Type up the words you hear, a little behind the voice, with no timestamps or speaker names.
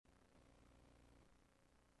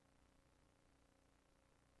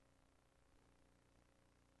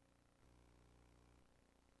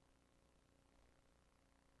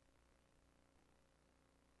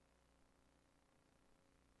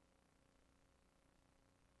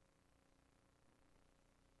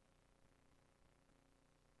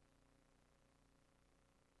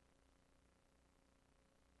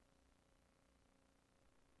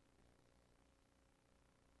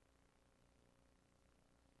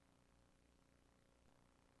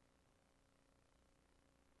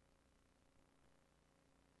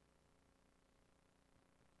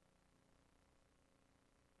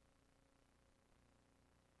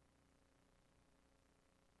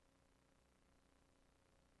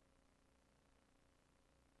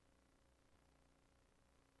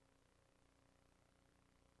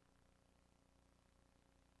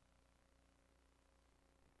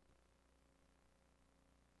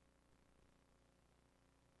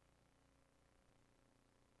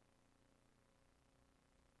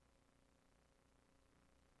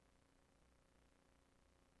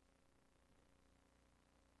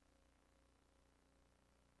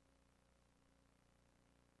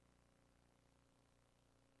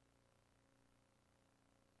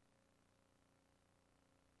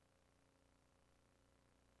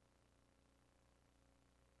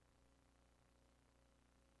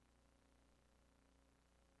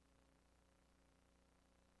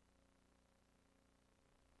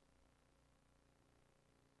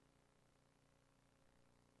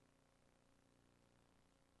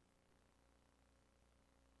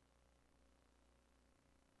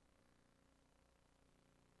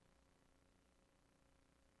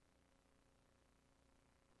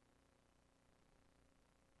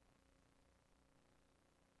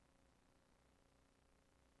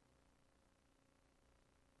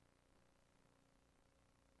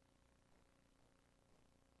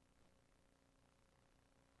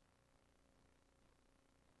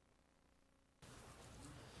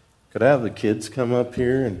Could I have the kids come up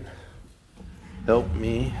here and help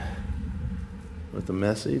me with the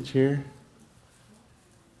message here?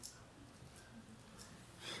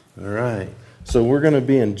 All right. So we're going to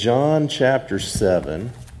be in John chapter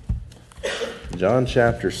 7. John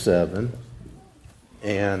chapter 7.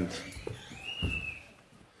 And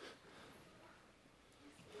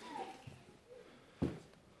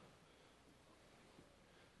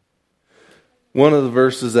one of the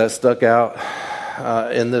verses that stuck out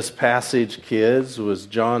in this passage, kids, was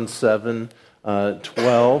John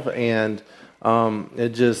 7:12, and it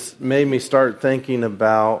just made me start thinking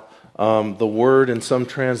about the word. In some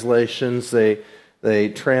translations, they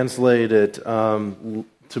translate it to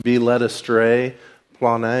be led astray,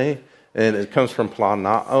 plane, and it comes from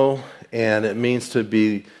planao, and it means to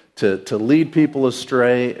be to lead people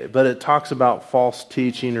astray, but it talks about false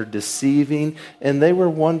teaching or deceiving, and they were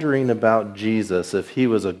wondering about Jesus, if he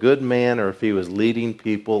was a good man or if he was leading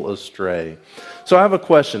people astray. So I have a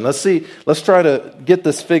question. Let's try to get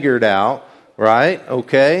this figured out, right?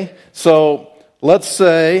 Okay. So let's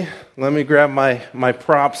say, let me grab my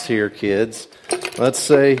props here, kids. Let's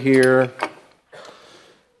say here,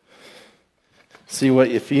 see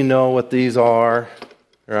if you know what these are,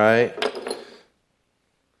 right?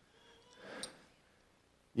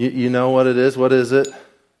 You know what it is? What is it?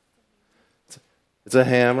 It's a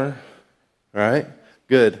hammer, right?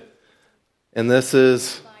 Good. And this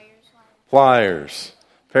is pliers.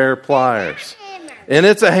 Pair of pliers. And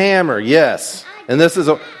it's a hammer, yes. And this is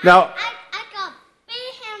now. I got a big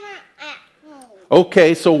hammer at home.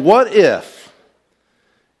 Okay, so what if,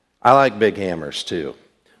 I like big hammers too.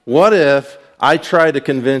 What if I tried to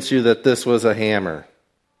convince you that this was a hammer?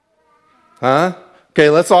 Huh? Okay,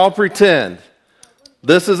 let's all pretend.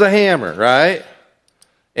 This is a hammer, right?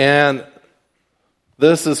 And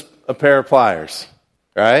this is a pair of pliers,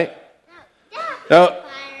 right? No,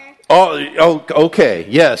 okay.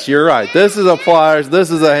 Yes, you're right. This is a pliers, this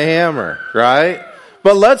is a hammer, right?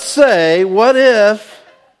 But let's say, what if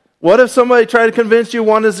somebody tried to convince you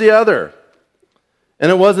one is the other? And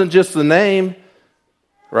it wasn't just the name,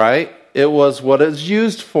 right? It was what it's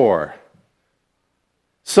used for.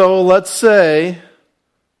 So let's say,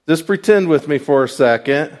 just pretend with me for a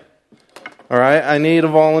second. All right, I need a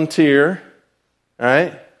volunteer. All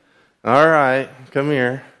right, come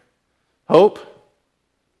here. Hope?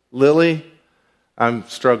 Lily? I'm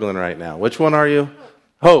struggling right now. Which one are you?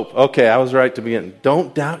 Hope. Okay, I was right to begin.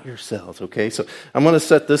 Don't doubt yourselves, okay? So I'm going to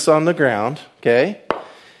set this on the ground, okay?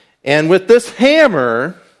 And with this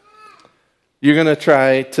hammer, you're going to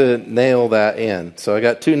try to nail that in. So I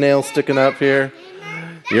got 2 nails sticking up here.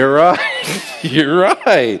 You're right. You're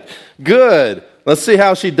right. Good. Let's see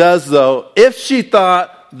how she does, though, if she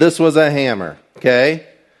thought this was a hammer, okay?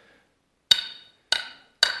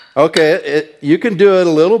 Okay, you can do it a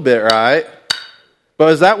little bit, right?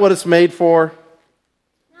 But is that what it's made for?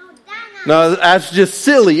 No, that's just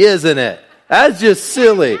silly, isn't it? That's just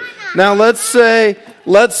silly. Now, let's say,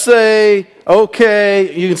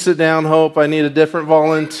 okay, you can sit down, Hope. I need a different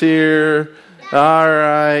volunteer. All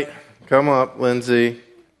right. Come up, Lindsay.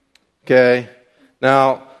 Okay.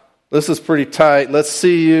 Now, this is pretty tight. Let's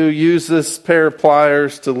see you use this pair of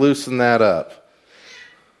pliers to loosen that up.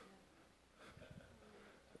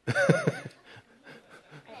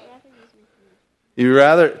 You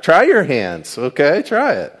rather try your hands, okay?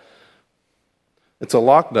 Try it. It's a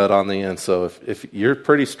lock nut on the end, so if you're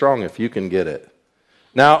pretty strong if you can get it.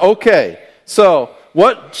 Now, okay, so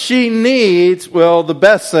what she needs, well, the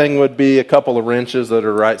best thing would be a couple of wrenches that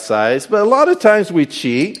are right size, but a lot of times we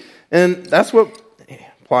cheat, and that's what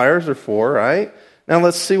pliers are for, right? Now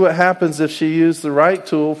let's see what happens if she used the right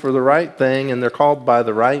tool for the right thing, and they're called by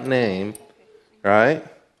the right name, right?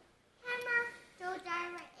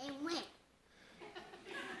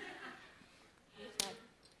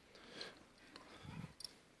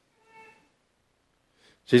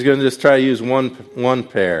 She's going to just try to use one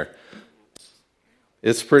pair.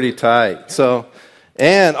 It's pretty tight. So,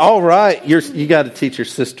 and all right, you got to teach your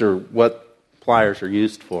sister what pliers are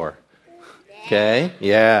used for. Okay?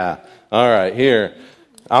 Yeah. All right, here.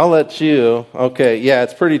 I'll let you. Okay, yeah,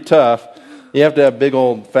 it's pretty tough. You have to have big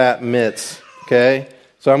old fat mitts. Okay?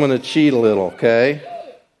 So I'm going to cheat a little, okay?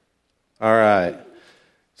 All right.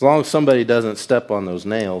 As long as somebody doesn't step on those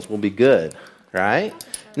nails, we'll be good. Right?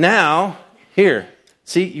 Now, here.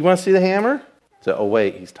 See, you want to see the hammer? So, oh,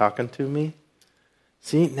 wait, he's talking to me?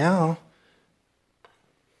 See, now.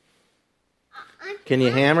 Can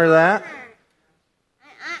you hammer that?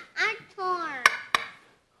 I'm torn.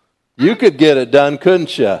 You could get it done,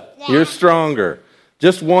 couldn't you? Yeah. You're stronger.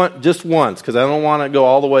 Just once, because I don't want to go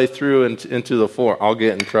all the way through into the floor. I'll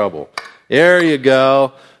get in trouble. There you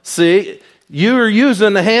go. See, you're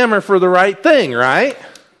using the hammer for the right thing, right?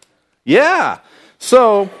 Yeah.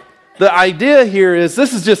 So the idea here is,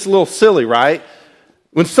 this is just a little silly, right?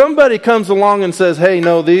 When somebody comes along and says, hey,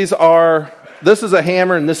 no, this is a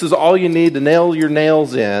hammer and this is all you need to nail your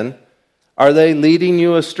nails in, are they leading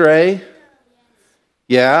you astray?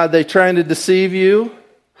 Yeah, are they trying to deceive you?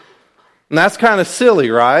 And that's kind of silly,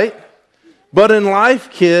 right? But in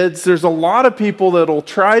life, kids, there's a lot of people that will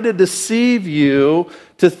try to deceive you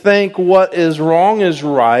to think what is wrong is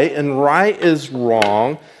right and right is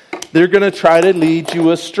wrong. They're going to try to lead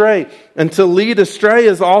you astray. And to lead astray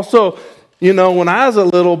is also, when I was a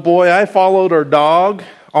little boy, I followed our dog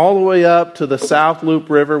all the way up to the South Loop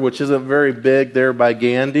River, which isn't very big there by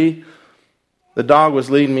Gandy. The dog was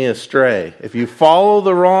leading me astray. If you follow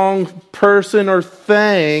the wrong person or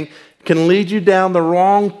thing, it can lead you down the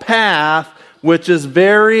wrong path, which is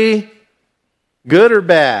very good or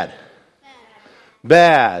bad?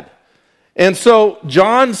 Bad. And so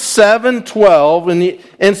John 7:12,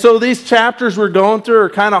 and so these chapters we're going through are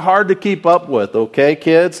kind of hard to keep up with, okay,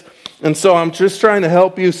 kids? And so I'm just trying to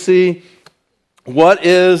help you see what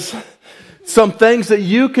is some things that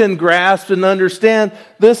you can grasp and understand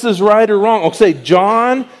this is right or wrong. Okay,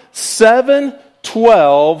 John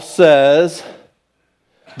 7:12 says,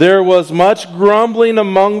 there was much grumbling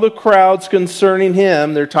among the crowds concerning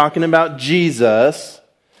him. They're talking about Jesus.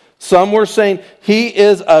 Some were saying, he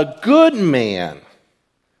is a good man.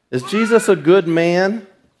 Is Jesus a good man?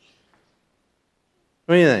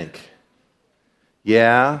 What do you think?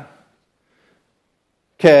 Yeah.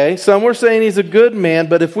 Okay, some were saying he's a good man,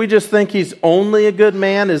 but if we just think he's only a good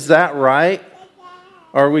man, is that right?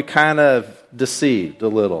 Or are we kind of deceived a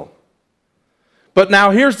little? But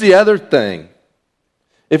now here's the other thing.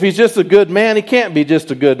 If he's just a good man, he can't be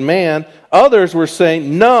just a good man. Others were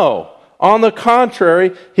saying, no. On the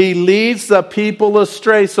contrary, he leads the people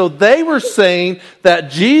astray. So they were saying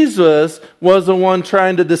that Jesus was the one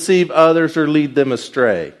trying to deceive others or lead them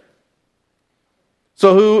astray.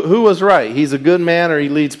 So who was right? He's a good man or he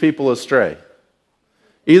leads people astray?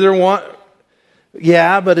 Either one.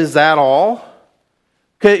 Yeah, but is that all?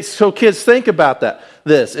 Okay, so kids, think about that.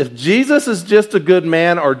 If Jesus is just a good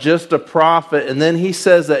man or just a prophet, and then he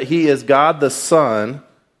says that he is God the Son,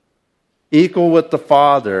 equal with the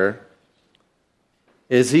Father,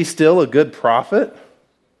 is he still a good prophet?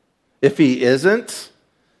 If he isn't,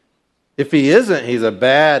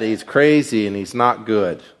 he's crazy and he's not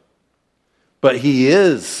good. But he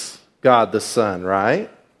is God the Son,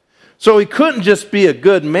 right? So he couldn't just be a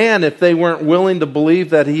good man if they weren't willing to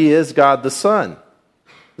believe that he is God the Son.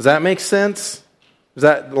 Does that make sense? There's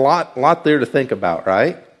that a lot there to think about,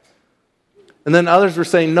 right? And then others were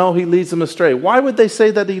saying, no, he leads them astray. Why would they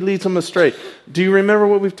say that he leads them astray? Do you remember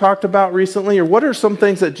what we've talked about recently? Or what are some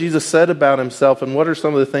things that Jesus said about himself, and what are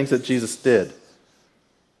some of the things that Jesus did?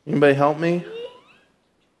 Anybody help me?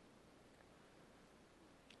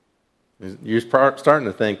 You're starting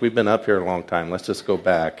to think, we've been up here a long time. Let's just go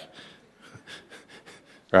back.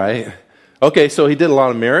 Right? Okay, so he did a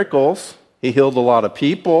lot of miracles. He healed a lot of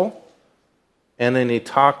people. And then he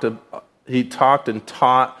talked and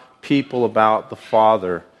taught people about the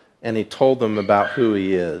Father. And he told them about who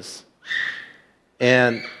he is.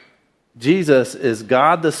 And Jesus is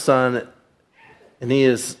God the Son, and he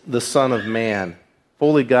is the Son of Man.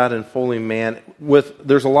 Fully God and fully man.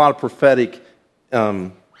 There's a lot of prophetic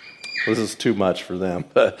this is too much for them,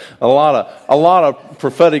 but a lot of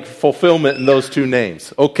prophetic fulfillment in those two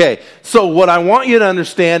names. Okay, so what I want you to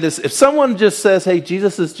understand is if someone just says, hey,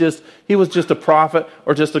 Jesus he was just a prophet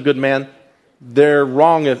or just a good man, they're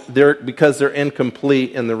wrong because they're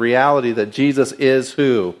incomplete in the reality that Jesus is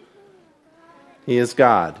who? He is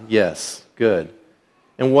God. Yes, good.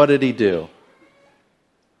 And what did he do?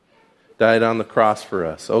 Died on the cross for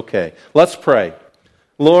us. Okay, let's pray.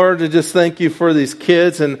 Lord, I just thank you for these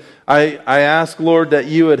kids, and I ask, Lord, that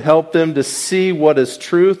you would help them to see what is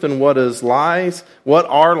truth and what is lies, what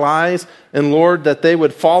are lies, and Lord, that they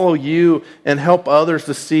would follow you and help others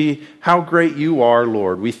to see how great you are,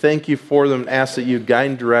 Lord. We thank you for them and ask that you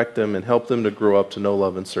guide and direct them and help them to grow up to know,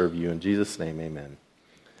 love, and serve you. In Jesus' name, amen.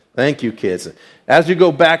 Thank you, kids. As you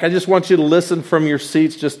go back, I just want you to listen from your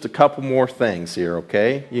seats just a couple more things here,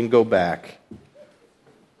 okay? You can go back.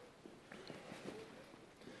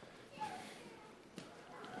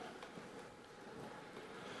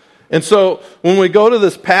 And so when we go to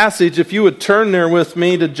this passage, if you would turn there with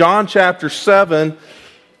me to John chapter 7.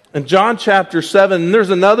 In John chapter 7, and there's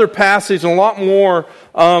another passage, and a lot more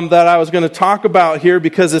that I was going to talk about here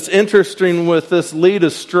because it's interesting with this lead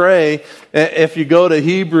astray. If you go to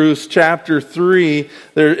Hebrews chapter 3,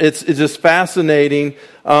 it's just fascinating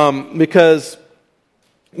because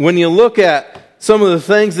when you look at some of the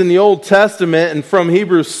things in the Old Testament, and from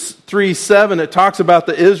Hebrews 3:7, it talks about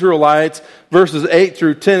the Israelites, verses 8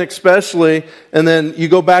 through 10 especially, and then you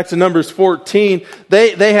go back to Numbers 14,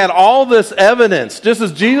 they had all this evidence, just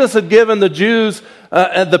as Jesus had given the Jews,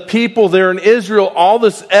 the people there in Israel, all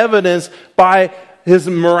this evidence by His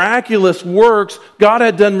miraculous works. God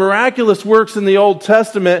had done miraculous works in the Old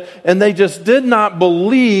Testament, and they just did not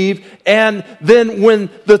believe. And then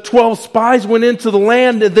when the 12 spies went into the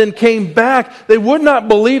land and then came back, they would not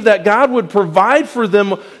believe that God would provide for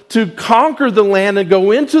them to conquer the land and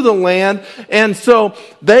go into the land. And so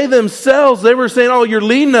they themselves, they were saying, oh, you're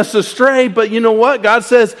leading us astray. But you know what? God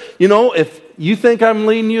says, if you think I'm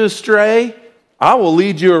leading you astray, I will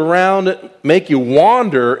lead you around, make you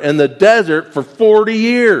wander in the desert for 40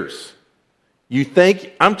 years. You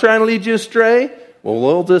think I'm trying to lead you astray? Well,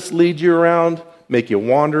 we'll just lead you around, make you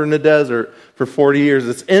wander in the desert for 40 years.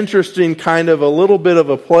 It's interesting, kind of a little bit of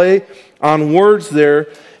a play on words there.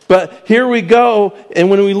 But here we go, and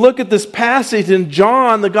when we look at this passage in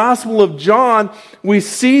John, the Gospel of John, we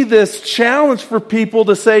see this challenge for people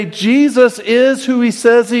to say, Jesus is who He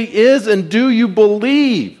says He is, and do you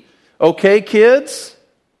believe? Okay, kids?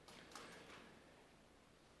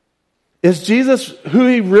 Is Jesus who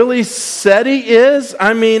He really said He is?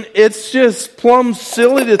 I mean, it's just plumb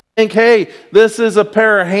silly to think, hey, this is a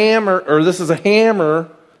pair of hammer, or this is a hammer.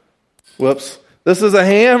 Whoops. This is a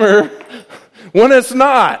hammer when it's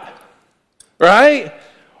not. Right?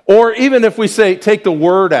 Or even if we say, take the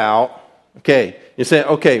word out. Okay, you say,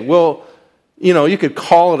 okay, well, you could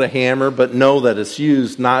call it a hammer, but know that it's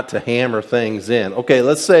used not to hammer things in. Okay,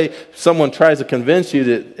 let's say someone tries to convince you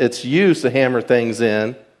that it's used to hammer things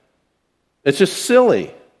in. It's just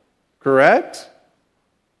silly, correct?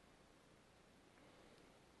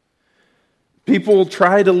 People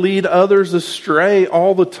try to lead others astray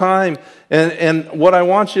all the time. And what I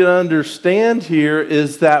want you to understand here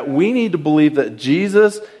is that we need to believe that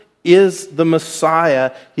Jesus is the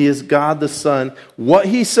Messiah. He is God the Son. What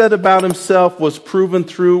He said about Himself was proven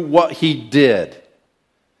through what He did.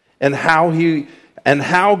 And how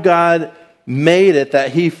God made it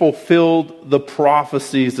that He fulfilled the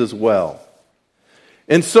prophecies as well.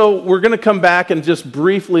 And so we're going to come back and just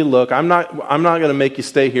briefly look. I'm not going to make you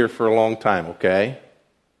stay here for a long time, okay?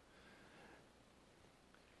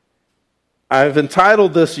 I've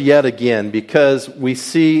entitled this Yet Again because we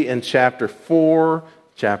see in chapter 4,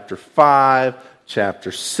 chapter 5,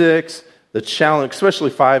 chapter 6, the challenge, especially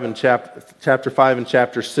chapter 5 and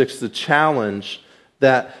chapter 6, the challenge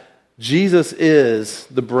that Jesus is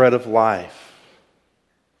the bread of life.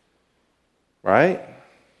 Right?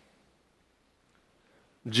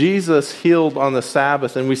 Jesus healed on the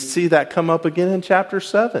Sabbath, and we see that come up again in chapter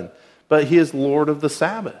 7. But He is Lord of the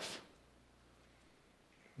Sabbath.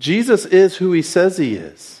 Jesus is who He says He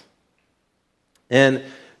is. And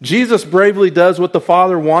Jesus bravely does what the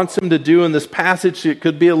Father wants Him to do in this passage. It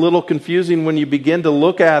could be a little confusing when you begin to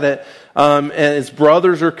look at it. And His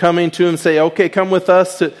brothers are coming to Him and say, okay, come with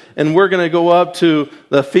us, and we're going to go up to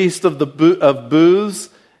the Feast of Booths.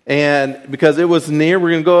 And because it was near, we're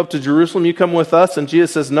going to go up to Jerusalem. You come with us. And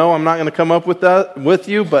Jesus says, no, I'm not going to come up with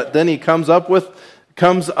you. But then He comes up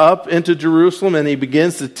into Jerusalem, and He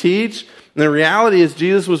begins to teach. And the reality is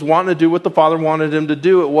Jesus was wanting to do what the Father wanted Him to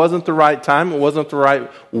do. It wasn't the right time. It wasn't the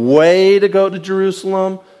right way to go to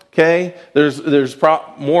Jerusalem. Okay? There's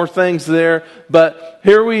more things there. But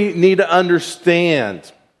here we need to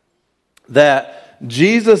understand that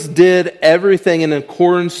Jesus did everything in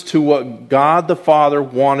accordance to what God the Father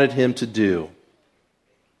wanted Him to do.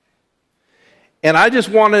 And I just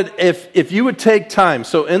wanted, if you would take time,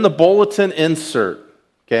 so in the bulletin insert,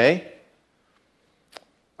 okay,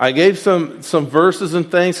 I gave some verses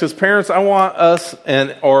and things, because parents, I want us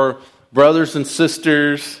or brothers and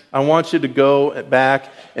sisters, I want you to go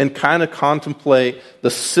back and kind of contemplate the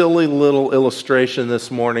silly little illustration this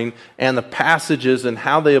morning and the passages and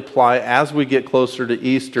how they apply as we get closer to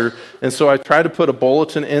Easter. And so I try to put a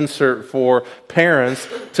bulletin insert for parents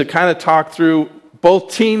to kind of talk through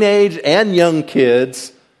both teenage and young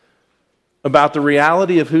kids about the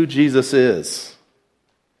reality of who Jesus is.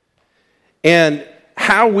 And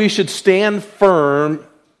how we should stand firm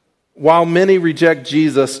while many reject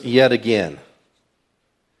Jesus yet again.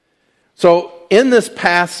 So in this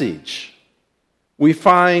passage, we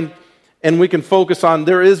find, and we can focus on,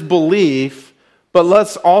 there is belief, but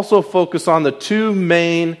let's also focus on the two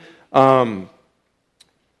main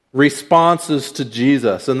responses to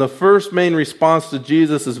Jesus. And the first main response to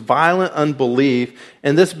Jesus is violent unbelief.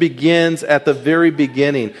 And this begins at the very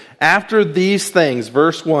beginning. After these things,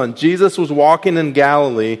 verse 1, Jesus was walking in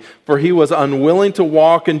Galilee, for he was unwilling to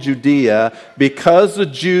walk in Judea because the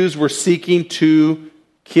Jews were seeking to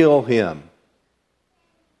kill him.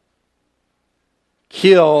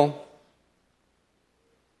 Kill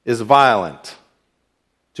is violent.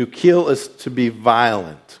 To kill is to be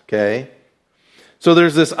violent, okay? So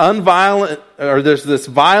there's this violent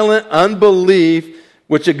unbelief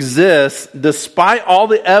which exists despite all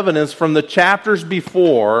the evidence from the chapters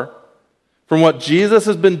before, from what Jesus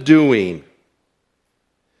has been doing.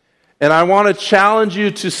 And I want to challenge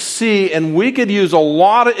you to see, and we could use a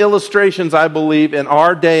lot of illustrations, I believe, in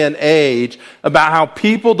our day and age about how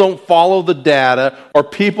people don't follow the data or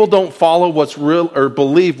people don't follow what's real or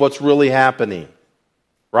believe what's really happening.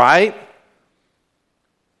 Right?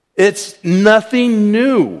 It's nothing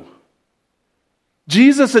new.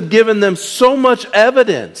 Jesus had given them so much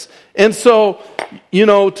evidence. And so,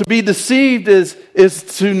 to be deceived is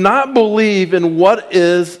to not believe in what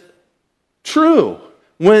is true.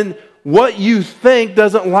 When what you think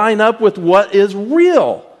doesn't line up with what is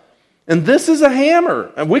real. And this is a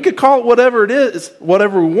hammer. And we could call it whatever it is,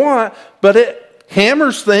 whatever we want, but it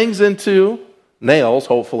hammers things into nails,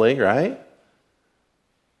 hopefully, right?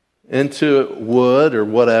 Into wood or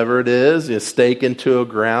whatever it is, a stake into a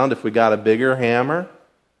ground if we got a bigger hammer.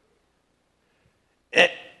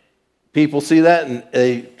 People see that and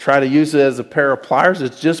they try to use it as a pair of pliers.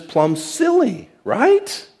 It's just plumb silly,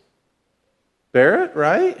 right? Barrett,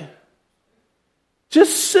 right?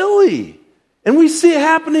 Just silly. And we see it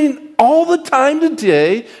happening all the time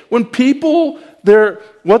today when people,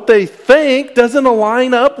 what they think doesn't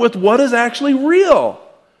align up with what is actually real.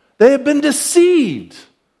 They have been deceived.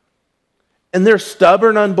 And there's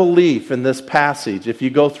stubborn unbelief in this passage. If you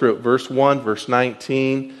go through it, verse 1, verse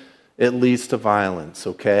 19, it leads to violence,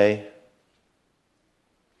 okay?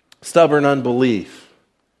 Stubborn unbelief.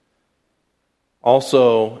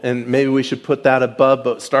 Also, and maybe we should put that above,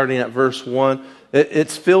 but starting at verse 1,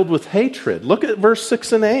 it's filled with hatred. Look at verse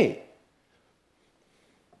 6 and 8.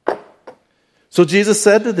 So Jesus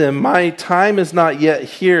said to them, "My time is not yet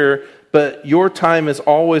here, but your time is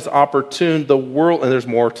always opportune. The world," and there's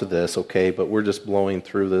more to this, okay, but we're just blowing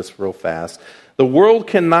through this real fast. "The world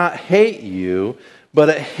cannot hate you, but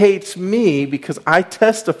it hates me because I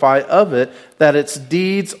testify of it that its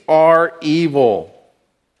deeds are evil."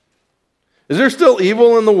 Is there still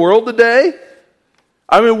evil in the world today?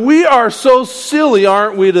 I mean, we are so silly,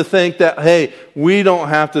 aren't we, to think that, hey, we don't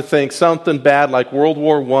have to think something bad like World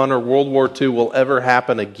War I or World War II will ever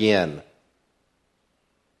happen again.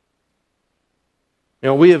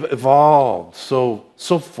 We have evolved so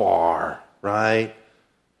far, right?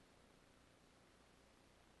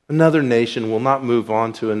 Another nation will not move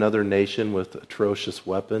on to another nation with atrocious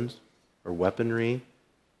weapons or weaponry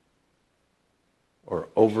or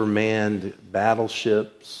overmanned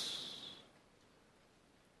battleships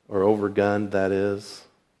or overgunned, that is.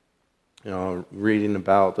 Reading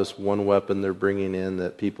about this one weapon they're bringing in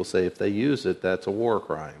that people say if they use it, that's a war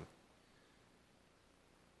crime.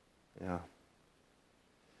 Yeah.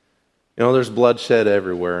 There's bloodshed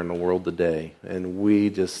everywhere in the world today, and we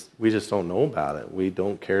just don't know about it. We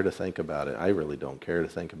don't care to think about it. I really don't care to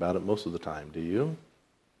think about it most of the time. Do you?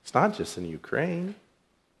 It's not just in Ukraine.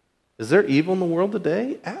 Is there evil in the world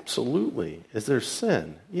today? Absolutely. Is there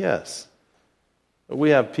sin? Yes.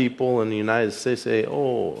 We have people in the United States say,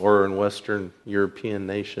 or in Western European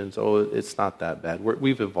nations, it's not that bad.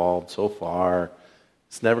 We've evolved so far.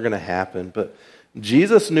 It's never going to happen. But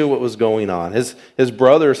Jesus knew what was going on. His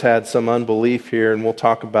brothers had some unbelief here, and we'll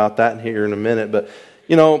talk about that here in a minute. But,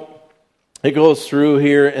 it goes through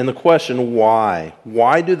here, and the question, why?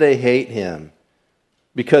 Why do they hate him?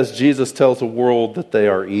 Because Jesus tells the world that they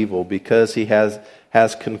are evil, because he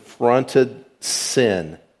has confronted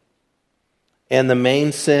sin. And the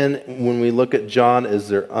main sin, when we look at John, is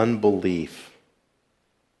their unbelief.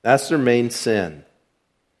 That's their main sin.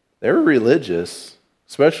 They were religious,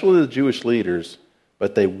 especially the Jewish leaders,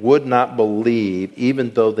 but they would not believe,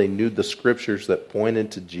 even though they knew the scriptures that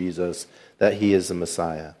pointed to Jesus, that he is the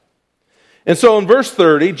Messiah. And so in verse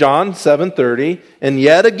 30, John 7:30, and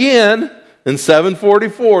yet again, in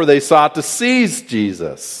 7:44, they sought to seize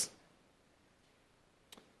Jesus.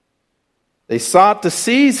 They sought to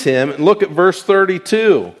seize him. And look at verse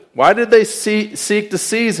 32. Why did they seek to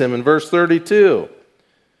seize him in verse 32?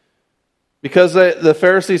 Because the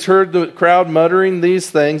Pharisees heard the crowd muttering these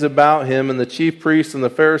things about him, and the chief priests and the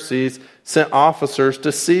Pharisees sent officers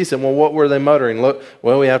to seize him. Well, what were they muttering? Look,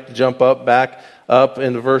 we have to jump back up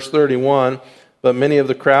into verse 31. but many of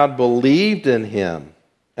the crowd believed in him.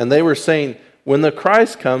 And they were saying, when the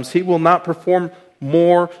Christ comes, he will not perform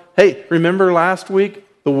more. Hey, remember last week,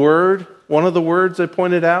 one of the words I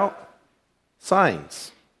pointed out?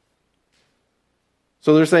 Signs.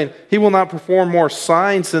 So they're saying, he will not perform more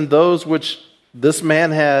signs than those which this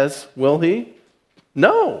man has, will he?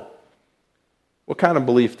 No. What kind of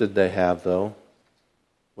belief did they have, though?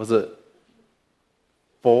 Was it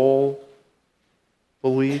full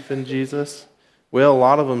belief in Jesus? Well, a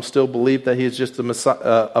lot of them still believe that he's just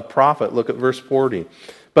a prophet. Look at verse 40.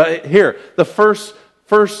 But here, the first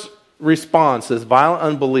response is violent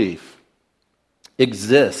unbelief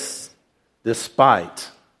exists despite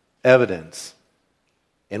evidence.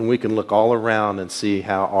 And we can look all around and see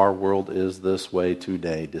how our world is this way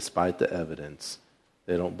today, despite the evidence.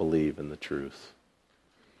 They don't believe in the truth.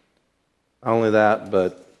 Not only that,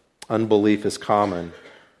 but unbelief is common.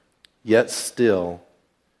 Yet still,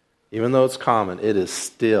 even though it's common, it is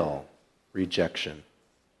still rejection.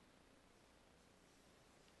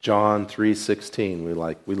 John 3:16,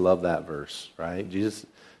 we love that verse, right? Jesus,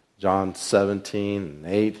 John 17 and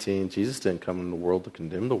 18, Jesus didn't come into the world to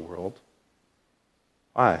condemn the world.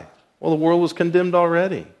 Why? Well, the world was condemned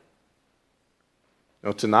already.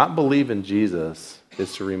 To not believe in Jesus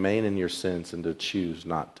is to remain in your sins and to choose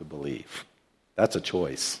not to believe. That's a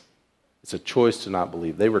choice. It's a choice to not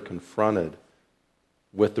believe. They were confronted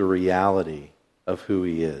with the reality of who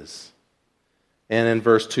he is. And in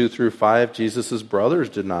verse 2 through 5, Jesus' brothers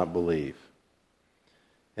did not believe.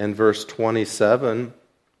 In verse 27,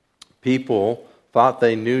 people thought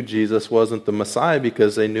they knew Jesus wasn't the Messiah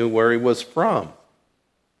because they knew where he was from.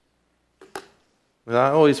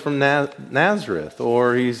 Oh, he's from Nazareth,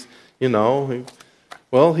 or he's, he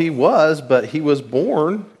was, but he was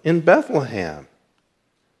born in Bethlehem.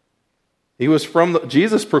 He was from,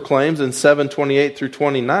 Jesus proclaims in 7:28 through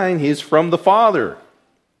 29, he's from the Father.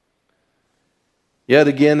 Yet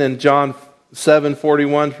again in John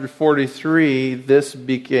 7:41 through 43, this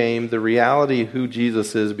became, the reality of who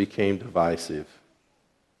Jesus is became divisive.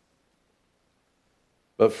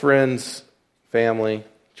 But friends, family,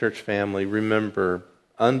 church family, remember,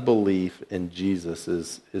 unbelief in Jesus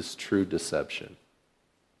is true deception.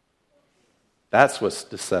 That's what's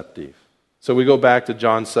deceptive. So we go back to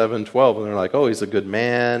John 7:12, and they're like, oh, he's a good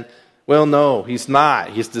man. Well, no, he's not.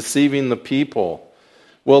 He's deceiving the people.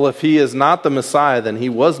 Well, if he is not the Messiah, then he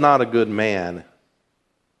was not a good man.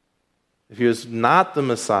 If he was not the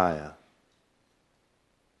Messiah,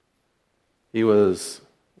 he was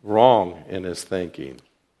wrong in his thinking.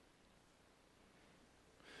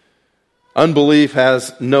 Unbelief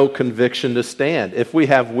has no conviction to stand. If we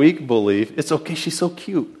have weak belief, it's okay, she's so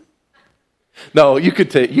cute. No, you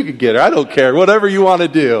could get her. I don't care. Whatever you want to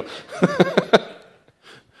do.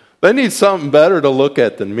 They need something better to look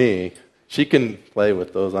at than me. She can play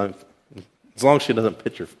with those. As long as she doesn't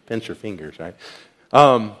pinch her fingers, right?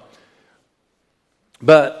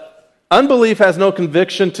 But unbelief has no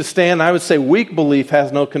conviction to stand. I would say weak belief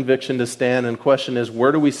has no conviction to stand. And the question is,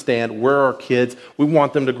 where do we stand? Where are our kids? We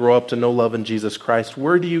want them to grow up to know love in Jesus Christ.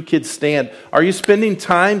 Where do you kids stand? Are you spending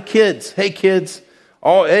time? Kids, hey kids.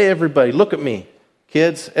 Oh, hey everybody, look at me.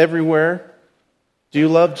 Kids everywhere. Do you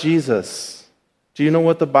love Jesus? Do you know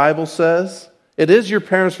what the Bible says? It is your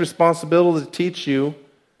parents' responsibility to teach you,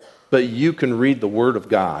 but you can read the Word of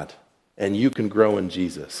God and you can grow in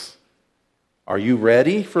Jesus. Are you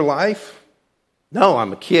ready for life? No,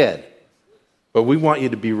 I'm a kid. But we want you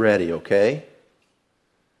to be ready, okay?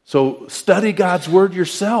 So study God's Word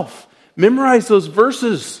yourself. Memorize those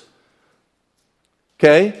verses.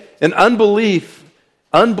 Okay? And unbelief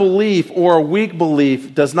or a weak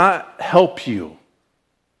belief does not help you.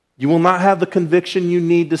 You will not have the conviction you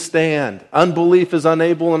need to stand. Unbelief is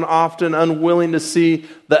unable and often unwilling to see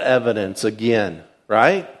the evidence again,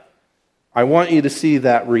 right? I want you to see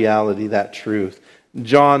that reality, that truth.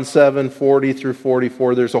 John 7:40 through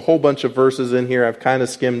 44. There's a whole bunch of verses in here I've kind of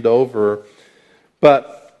skimmed over.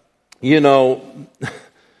 But, in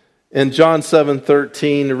John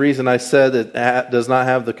 7:13, the reason I said it does not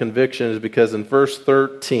have the conviction is because in verse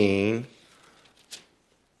 13,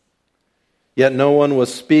 yet no one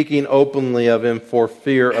was speaking openly of him for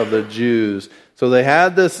fear of the Jews. So they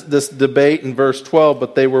had this debate in verse 12,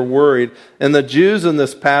 but they were worried. And the Jews in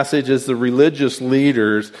this passage is the religious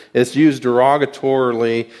leaders. It's used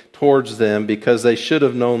derogatorily towards them because they should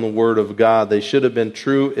have known the Word of God. They should have been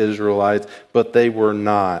true Israelites, but they were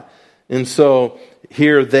not. And so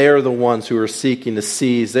here they're the ones who are seeking to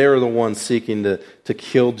seize. They're the ones seeking to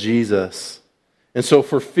kill Jesus. And so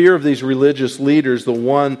for fear of these religious leaders,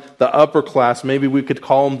 the upper class, maybe we could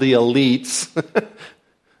call them the elites.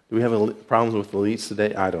 Do we have problems with elites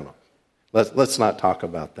today? I don't know. Let's not talk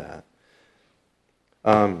about that.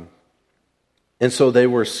 And so they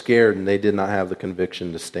were scared, and they did not have the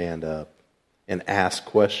conviction to stand up and ask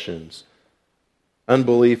questions.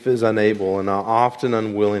 Unbelief is unable and often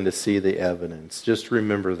unwilling to see the evidence. Just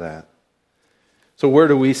remember that. So where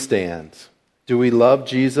do we stand? Do we love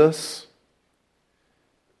Jesus?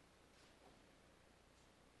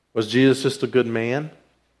 Was Jesus just a good man?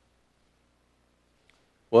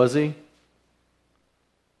 Was he?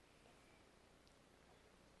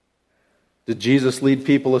 Did Jesus lead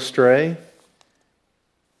people astray?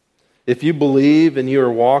 If you believe and you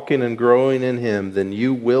are walking and growing in Him, then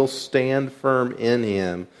you will stand firm in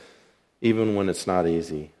Him even when it's not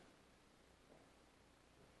easy.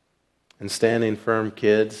 And standing firm,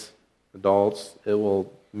 kids, adults, it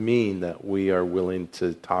will mean that we are willing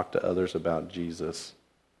to talk to others about Jesus.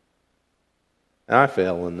 And I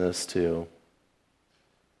fail in this too.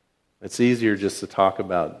 It's easier just to talk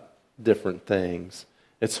about different things.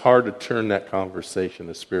 It's hard to turn that conversation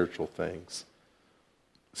to spiritual things.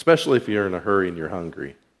 Especially if you're in a hurry and you're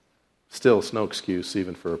hungry. Still, it's no excuse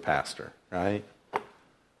even for a pastor, right?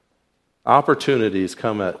 Opportunities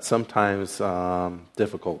come at sometimes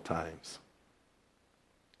difficult times.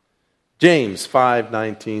 James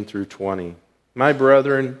 5:19 through 20. My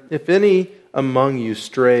brethren, if any among you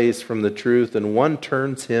strays from the truth and one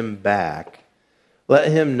turns him back, let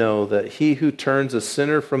him know that he who turns a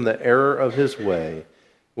sinner from the error of his way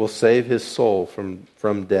will save his soul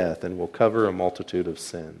from death and will cover a multitude of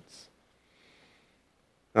sins.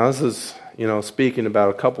 Now this is, speaking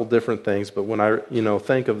about a couple different things, but when I,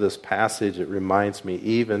 think of this passage, it reminds me,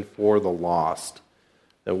 even for the lost,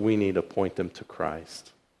 that we need to point them to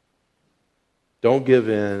Christ. Don't give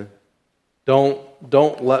in.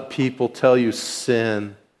 Don't let people tell you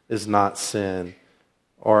sin is not sin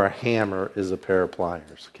or a hammer is a pair of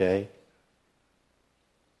pliers, okay?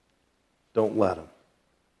 Don't let them.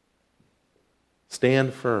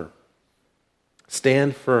 Stand firm.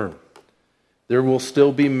 Stand firm. There will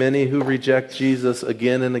still be many who reject Jesus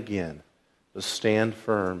again and again. But stand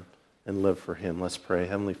firm and live for Him. Let's pray.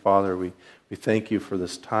 Heavenly Father, we thank You for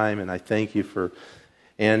this time, and I thank You for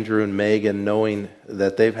Andrew and Megan, knowing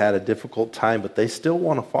that they've had a difficult time, but they still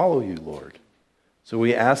want to follow You, Lord. So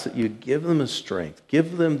we ask that You give them the strength,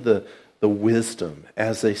 give them the wisdom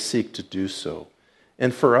as they seek to do so.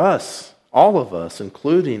 And for us, all of us,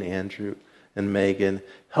 including Andrew and Megan,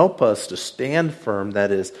 help us to stand firm,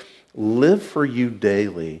 that is, live for You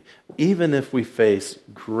daily, even if we face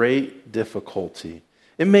great difficulty.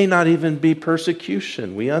 It may not even be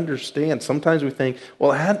persecution. We understand. Sometimes we think,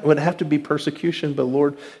 well, it would have to be persecution, but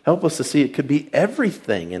Lord, help us to see it could be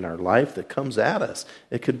everything in our life that comes at us.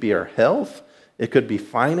 It could be our health. It could be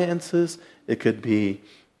finances. It could be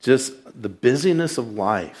just the busyness of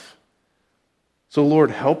life. So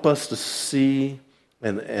Lord, help us to see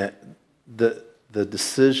the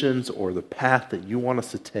decisions or the path that You want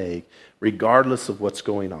us to take, regardless of what's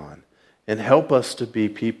going on. And help us to be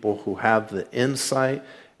people who have the insight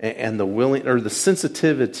and the willing or the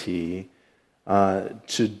sensitivity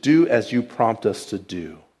to do as You prompt us to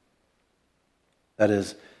do. That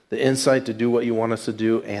is, the insight to do what You want us to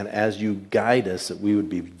do, and as You guide us, that we would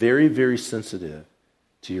be very, very sensitive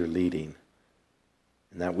to Your leading,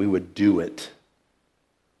 and that we would do it.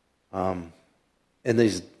 In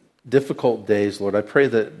these difficult days, Lord, I pray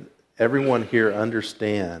that everyone here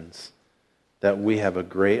understands that we have a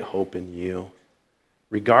great hope in You.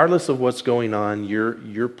 Regardless of what's going on,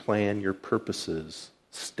 your plan, Your purposes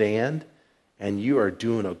stand, and You are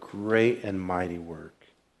doing a great and mighty work.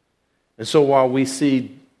 And so while we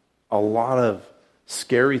see a lot of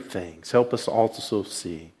scary things, help us also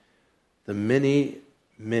see the many,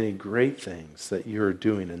 many great things that You are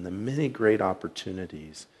doing and the many great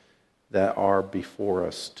opportunities that are before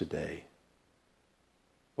us today.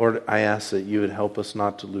 Lord, I ask that You would help us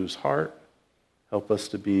not to lose heart. Help us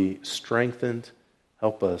to be strengthened.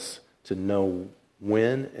 Help us to know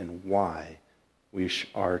when and why we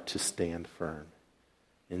are to stand firm.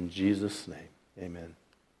 In Jesus' name, amen.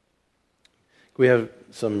 We have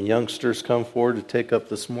some youngsters come forward to take up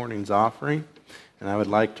this morning's offering. And I would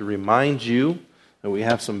like to remind you that we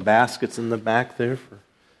have some baskets in the back there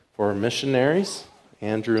for our missionaries,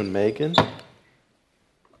 Andrew and Megan.